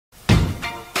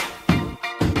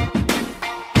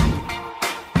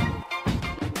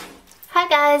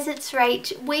guys, it's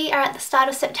Rach. We are at the start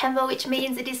of September, which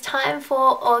means it is time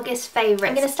for August favourites.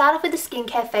 I'm going to start off with the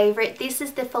skincare favourite. This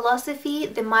is the Philosophy,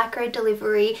 the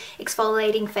Microdelivery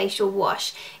Exfoliating Facial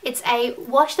Wash. It's a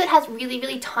wash that has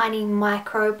really tiny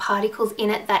micro particles in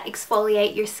it that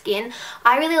exfoliate your skin.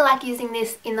 I really like using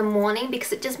this in the morning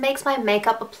because it just makes my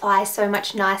makeup apply so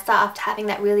much nicer after having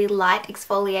that really light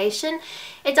exfoliation.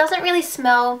 It doesn't really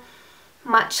smell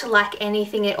much like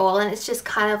anything at all, and it's just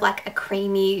kind of like a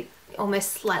creamy,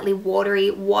 almost slightly watery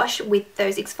wash with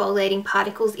those exfoliating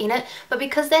particles in it. But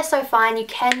because they're so fine, you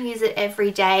can use it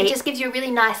every day. It just gives you a really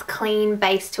nice clean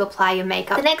base to apply your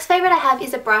makeup. The next favourite I have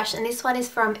is a brush, and this one is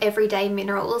from Everyday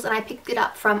Minerals, and I picked it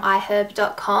up from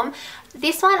iherb.com.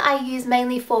 This one I use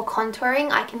mainly for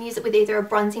contouring. I can use it with either a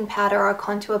bronzing powder or a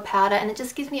contour powder, and it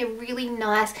just gives me a really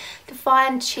nice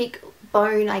defined cheek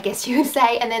bone, I guess you would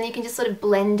say, and then you can just sort of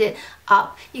blend it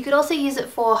up. You could also use it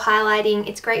for highlighting.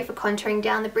 It's great for contouring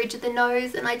down the bridge of the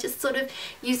nose, and I just sort of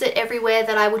use it everywhere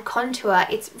that I would contour.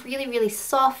 It's really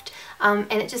soft, and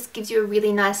it just gives you a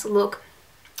really nice look.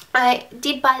 I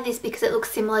did buy this because it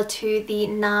looks similar to the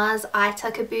NARS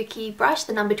Ihatake brush,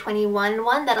 the number 21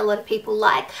 one that a lot of people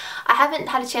like. I haven't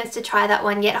had a chance to try that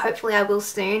one yet. Hopefully I will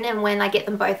soon, and when I get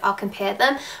them both I'll compare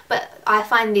them. But I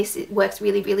find this works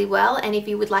really well, and if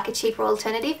you would like a cheaper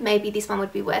alternative, maybe this one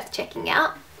would be worth checking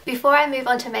out. Before I move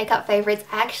on to makeup favourites,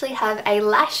 I actually have a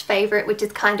lash favourite, which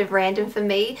is kind of random for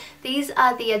me. These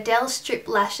are the Ardell strip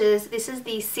lashes. This is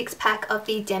the 6-pack of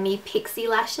the Demi Pixie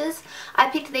lashes.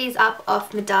 I picked these up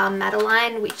off Madame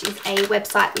Madeline, which is a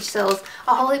website which sells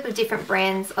a whole heap of different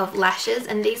brands of lashes,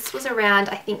 and this was around,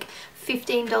 I think,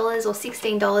 $15 or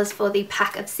 $16 for the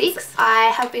pack of 6. I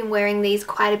have been wearing these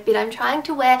quite a bit. I'm trying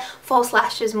to wear false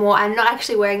lashes more. I'm not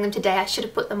actually wearing them today. I should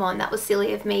have put them on. That was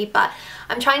silly of me, but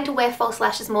I'm trying to wear false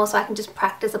lashes more so I can just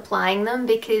practice applying them,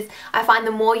 because I find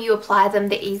the more you apply them,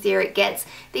 the easier it gets.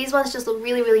 These ones just look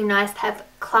really nice to have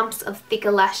clumps of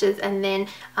thicker lashes and then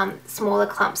smaller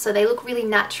clumps, so they look really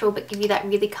natural but give you that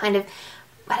really kind of,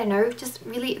 I don't know, just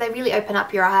really, they really open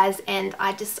up your eyes, and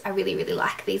I really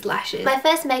like these lashes. My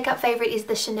first makeup favourite is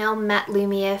the Chanel Matte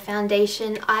Lumiere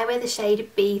foundation. I wear the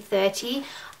shade B30.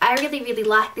 I really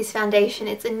like this foundation.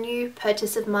 It's a new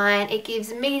purchase of mine. It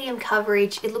gives medium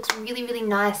coverage. It looks really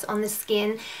nice on the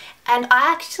skin. And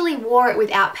I actually wore it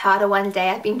without powder one day.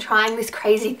 I've been trying this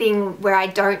crazy thing where I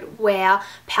don't wear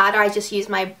powder. I just use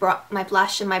my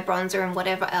blush and my bronzer and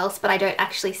whatever else, but I don't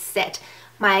actually set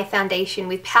my foundation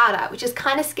with powder, which is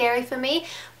kind of scary for me,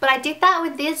 but I did that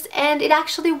with this and it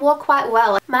actually wore quite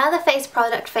well. My other face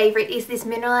product favourite is this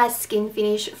Mineralize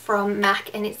Skinfinish from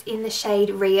MAC, and it's in the shade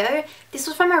Rio. This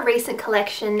was from a recent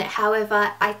collection,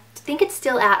 however I think it's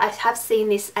still out. I have seen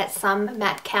this at some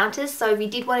MAC counters, so if you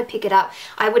did want to pick it up,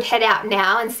 I would head out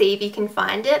now and see if you can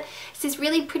find it. It's this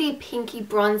really pretty pinky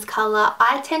bronze colour.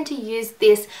 I tend to use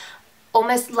this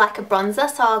almost like a bronzer,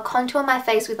 so I'll contour my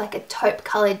face with like a taupe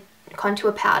coloured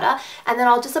contour powder, and then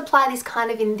I'll just apply this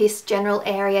kind of in this general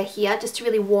area here just to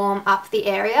really warm up the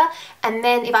area. And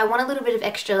then if I want a little bit of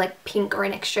extra like pink or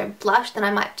an extra blush, then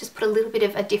I might just put a little bit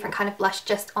of a different kind of blush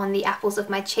just on the apples of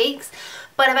my cheeks.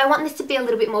 But if I want this to be a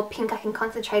little bit more pink, I can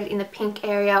concentrate it in the pink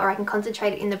area, or I can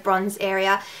concentrate it in the bronze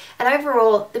area. And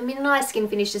overall, the Mineralized Skin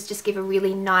Finishes just give a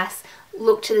really nice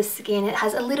look to the skin. It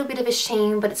has a little bit of a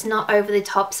sheen, but it's not over the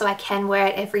top, so I can wear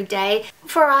it every day.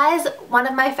 For eyes, one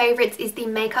of my favourites is the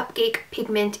Makeup Geek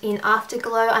Pigment in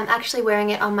Afterglow. I'm actually wearing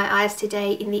it on my eyes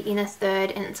today in the inner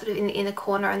third and sort of in the inner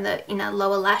corner and the inner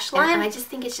lower lash line. And I just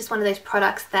think it's just one of those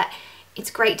products that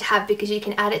it's great to have because you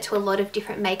can add it to a lot of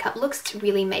different makeup looks to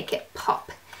really make it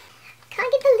pop.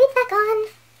 Can't get the lid back on.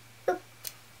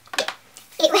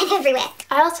 It went everywhere.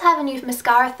 I also have a new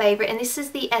mascara favourite, and this is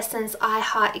the Essence I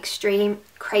Heart Extreme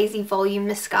Crazy Volume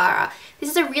Mascara. This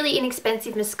is a really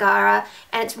inexpensive mascara,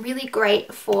 and it's really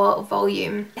great for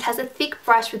volume. It has a thick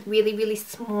brush with really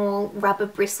small rubber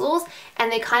bristles,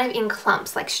 and they're kind of in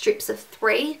clumps, like strips of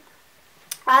 3.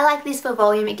 I like this for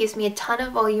volume. It gives me a ton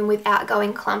of volume without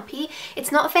going clumpy.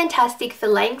 It's not fantastic for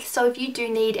length, so if you do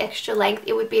need extra length,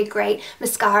 it would be a great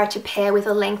mascara to pair with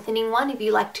a lengthening one if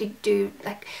you like to do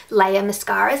like layer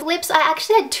mascaras. Lips, I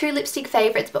actually had 2 lipstick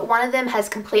favourites, but one of them has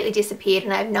completely disappeared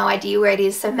and I have no idea where it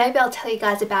is, so maybe I'll tell you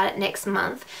guys about it next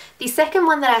month. The second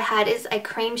one that I had is a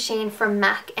cream sheen from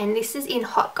MAC, and this is in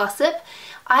Hot Gossip.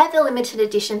 I have the limited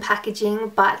edition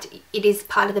packaging, but it is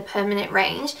part of the permanent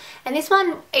range. And this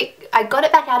one, I got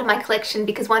it back out of my collection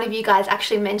because one of you guys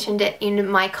actually mentioned it in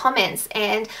my comments,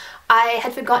 and I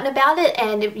had forgotten about it,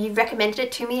 and you recommended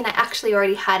it to me, and I actually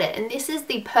already had it. And this is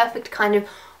the perfect kind of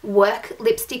work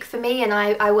lipstick for me, and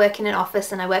I work in an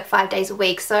office and I work 5 days a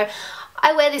week, so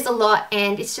I wear this a lot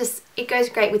and it goes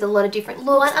great with a lot of different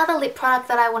looks. One other lip product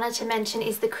that I wanted to mention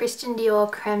is the Christian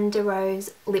Dior Creme de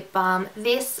Rose lip balm.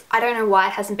 This, I don't know why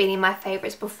it hasn't been in my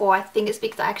favourites before. I think it's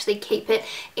because I actually keep it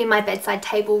in my bedside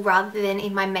table rather than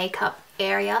in my makeup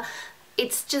area.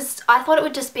 It's just, I thought it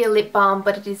would just be a lip balm,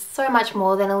 but it is so much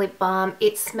more than a lip balm.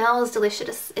 It smells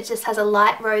delicious. It just has a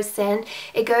light rose scent.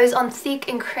 It goes on thick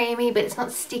and creamy, but it's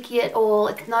not sticky at all.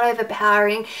 It's not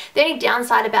overpowering. The only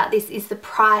downside about this is the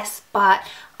price, but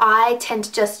I tend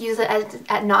to just use it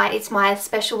at night. It's my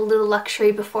special little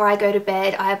luxury before I go to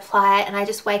bed. I apply it and I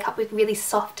just wake up with really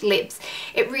soft lips.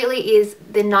 It really is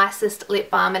the nicest lip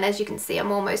balm, and as you can see,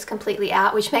 I'm almost completely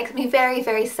out, which makes me very,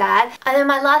 very sad. And then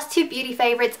my last two beauty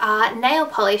favourites are nail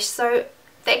polish. So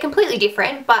they're completely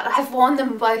different, but I've worn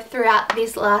them both throughout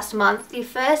this last month. The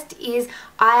first is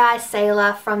II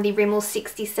Sailor from the Rimmel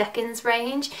 60 Seconds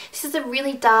range. This is a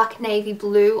really dark navy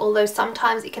blue, although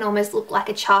sometimes it can almost look like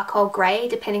a charcoal grey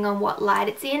depending on what light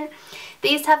it's in.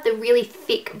 These have the really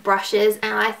thick brushes,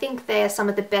 and I think they're some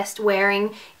of the best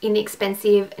wearing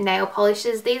inexpensive nail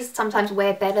polishes. These sometimes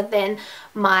wear better than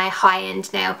my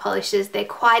high-end nail polishes. They're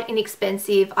quite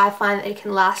inexpensive. I find that it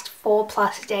can last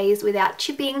 4+ days without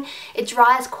chipping. It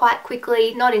dries quite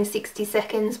quickly, not in 60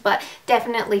 seconds, but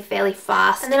definitely fairly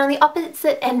fast. And then on the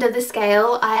opposite end of the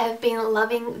scale, I have been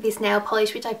loving this nail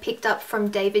polish, which I picked up from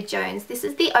David Jones. This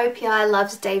is the OPI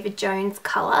Loves David Jones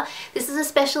colour. This is a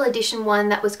special edition one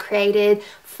that was created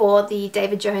for the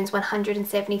David Jones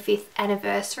 175th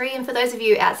anniversary. And for those of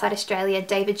you outside Australia,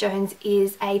 David Jones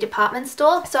is a department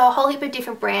store, so a whole heap of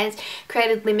different brands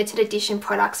created limited edition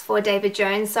products for David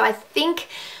Jones. So I think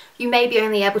you may be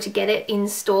only able to get it in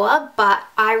store, but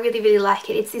I really, really like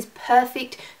it. It's this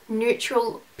perfect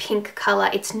neutral pink colour.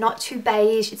 It's not too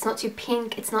beige, it's not too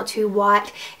pink, it's not too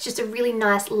white. It's just a really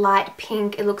nice light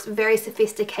pink. It looks very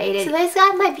sophisticated. So those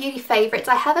are my beauty favourites.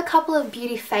 I have a couple of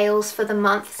beauty fails for the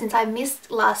month since I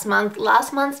missed last month.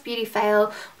 Last month's beauty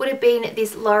fail would have been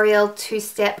this L'Oreal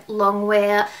 2-Step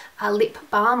Longwear lip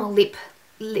balm, or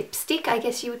lipstick, I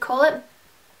guess you would call it.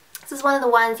 This is one of the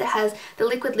ones that has the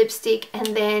liquid lipstick and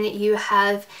then you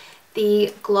have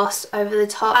the gloss over the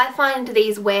top. I find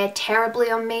these wear terribly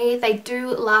on me. They do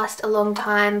last a long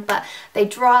time, but they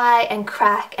dry and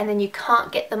crack and then you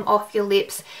can't get them off your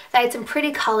lips. They had some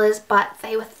pretty colours, but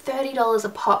they were $30 a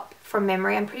pop from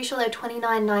memory. I'm pretty sure they were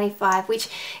 $29.95, which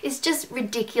is just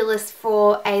ridiculous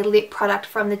for a lip product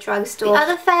from the drugstore. The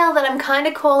other fail that I'm kind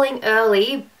of calling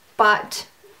early, but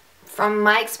from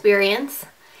my experience,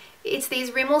 it's these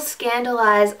Rimmel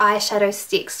Scandaleyes eyeshadow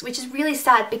sticks, which is really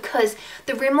sad because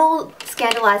the Rimmel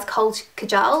Scandaleyes Kohl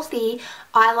Kajals, the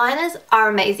eyeliners, are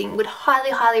amazing. Would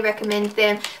highly, highly recommend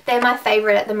them. They're my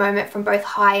favourite at the moment from both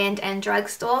high-end and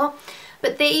drugstore.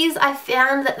 But these, I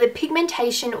found that the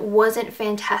pigmentation wasn't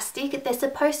fantastic. They're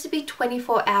supposed to be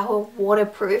 24-hour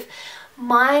waterproof.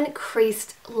 Mine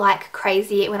creased like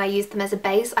crazy when I used them as a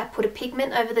base. I put a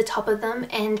pigment over the top of them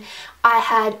and I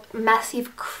had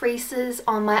massive creases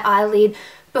on my eyelid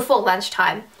before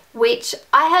lunchtime, which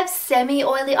I have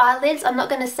semi-oily eyelids. I'm not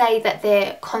going to say that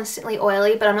they're constantly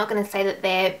oily, but I'm not going to say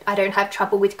that I don't have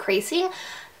trouble with creasing.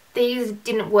 These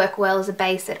didn't work well as a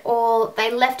base at all.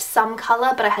 They left some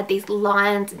colour, but I had these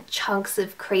lines and chunks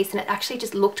of crease and it actually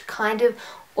just looked kind of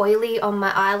oily on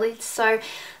my eyelids. So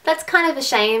that's kind of a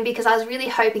shame because I was really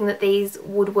hoping that these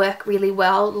would work really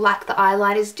well like the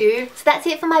eyeliners do. So that's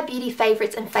it for my beauty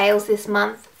favourites and fails this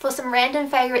month. For some random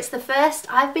favourites, the first,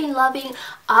 I've been loving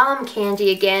arm candy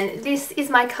again. This is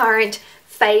my current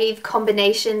fave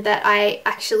combination that I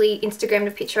actually Instagrammed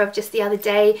a picture of just the other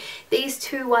day. These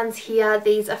two ones here,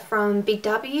 these are from Big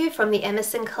W, from the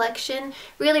Emerson collection.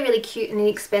 Really, really cute and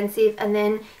inexpensive. And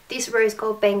then this rose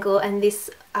gold bangle and this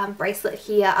bracelet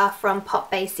here are from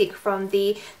Popbasic,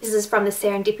 this is from the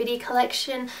Serendipity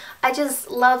collection. I just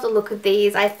love the look of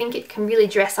these. I think it can really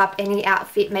dress up any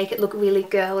outfit, make it look really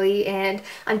girly, and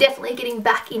I'm definitely getting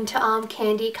back into arm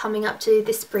candy coming up to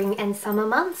the spring and summer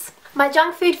months. My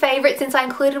junk food favourite, since I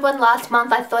included one last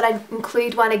month, I thought I'd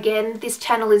include one again. This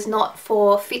channel is not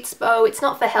for Fitspo, it's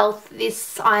not for health.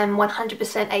 I am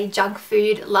 100% a junk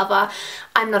food lover.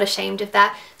 I'm not ashamed of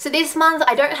that. So this month,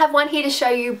 I don't have one here to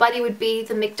show you, but it would be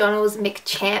the McDonald's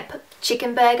McChamp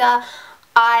chicken burger.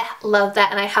 I love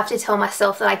that, and I have to tell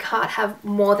myself that I can't have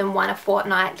more than one a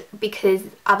fortnight because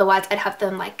otherwise I'd have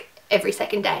them like every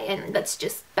second day, and that's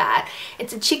just bad.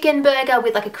 It's a chicken burger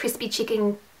with like a crispy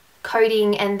chicken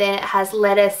coating, and then it has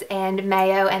lettuce and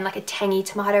mayo and like a tangy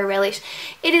tomato relish.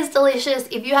 It is delicious.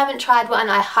 If you haven't tried one,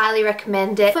 I highly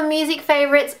recommend it. For music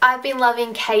favourites, I've been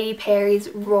loving Katy Perry's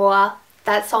Raw.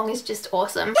 That song is just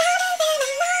awesome.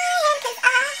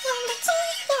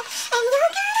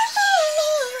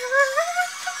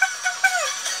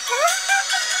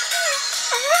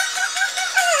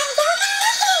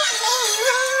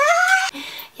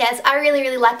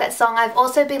 really like that song. I've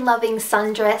also been loving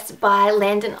Sundress by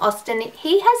Landon Austin.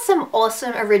 He has some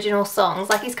awesome original songs.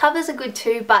 Like, his covers are good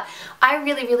too, but I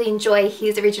really enjoy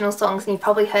his original songs, and you've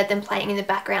probably heard them playing in the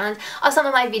background of some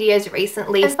of my videos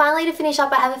recently. And finally, to finish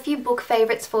up, I have a few book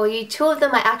favourites for you. Two of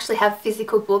them I actually have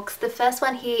physical books. The first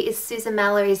one here is Susan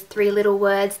Mallory's 3 Little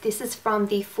Words. This is from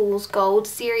the Fool's Gold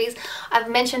series. I've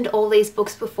mentioned all these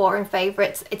books before in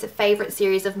favourites. It's a favourite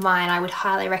series of mine. I would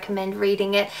highly recommend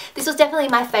reading it. This was definitely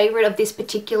my favourite of this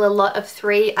particular lot of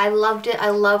 3. I loved it. I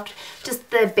loved just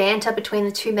the banter between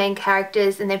the two main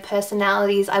characters and their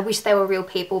personalities. I wish they were real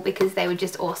people because they were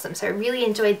just awesome. So I really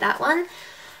enjoyed that one.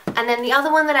 And then the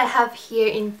other one that I have here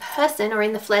in person or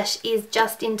in the flesh is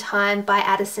Just in Time by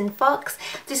Addison Fox.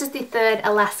 This is the 3rd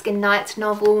Alaskan Nights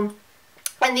novel,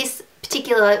 and this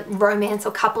particular romance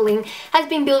or coupling has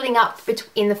been building up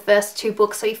in the first 2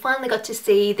 books, so you finally got to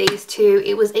see these two.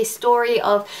 It was a story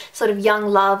of sort of young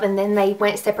love, and then they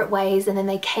went separate ways, and then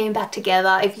they came back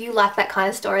together. If you like that kind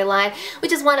of storyline,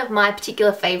 which is one of my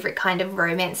particular favourite kind of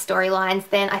romance storylines,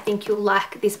 then I think you'll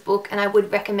like this book, and I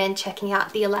would recommend checking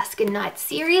out the Alaskan Nights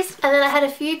series. And then I had a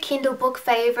few Kindle book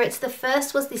favourites. The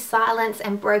first was the Silence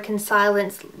and Broken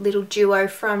Silence little duo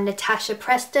from Natasha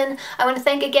Preston. I want to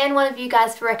thank again one of you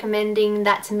guys for recommending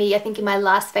that to me. I think in my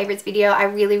last favourites video I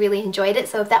really enjoyed it,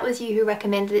 so if that was you who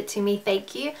recommended it to me,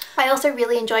 thank you. I also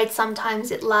really enjoyed Sometimes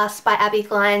It Lasts by Abby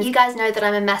Glines. You guys know that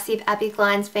I'm a massive Abby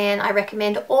Glines fan. I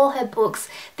recommend all her books.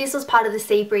 This was part of the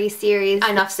Sea Breeze series.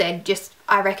 Enough said, just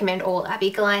I recommend all Abby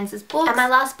Glines' books. And my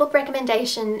last book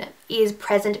recommendation is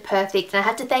Present Perfect, and I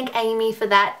have to thank Amy for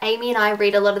that. Amy and I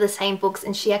read a lot of the same books,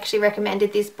 and she actually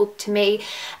recommended this book to me,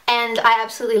 and I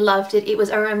absolutely loved it. It was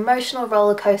an emotional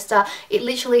roller coaster. It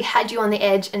literally had you on the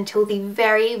edge until the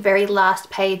very last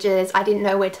pages. I didn't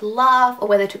know where to laugh or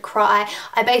whether to cry.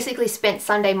 I basically spent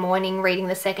Sunday morning reading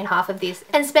the second half of this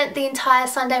and spent the entire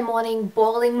Sunday morning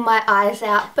bawling my eyes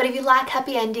out. But if you like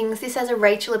happy endings, this has a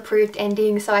Rachael approved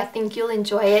ending, so I think you'll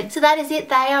enjoy it. So that is it.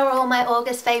 They are all my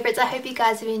August favourites. I hope you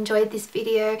guys have enjoyed this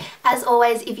video. As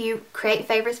always, if you create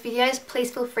favourites videos,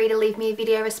 please feel free to leave me a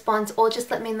video response, or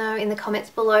just let me know in the comments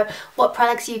below what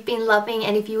products you've been loving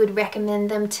and if you would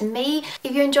recommend them to me.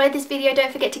 If you enjoyed this video,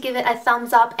 don't forget to give it a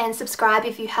thumbs up and subscribe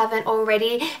if you haven't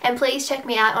already, and please check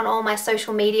me out on all my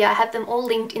social media. I have them all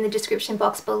linked in the description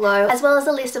box below, as well as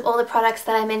a list of all the products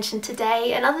that I mentioned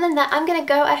today. And other than that, I'm gonna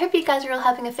go. I hope you guys are all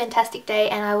having a fantastic day,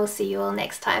 and I will see you all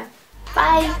next time.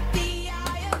 Bye!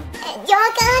 And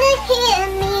you're gonna hear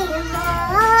me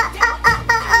more.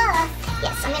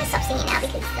 Yes, I'm gonna stop singing now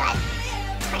because I'm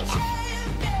tone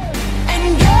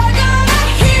deaf.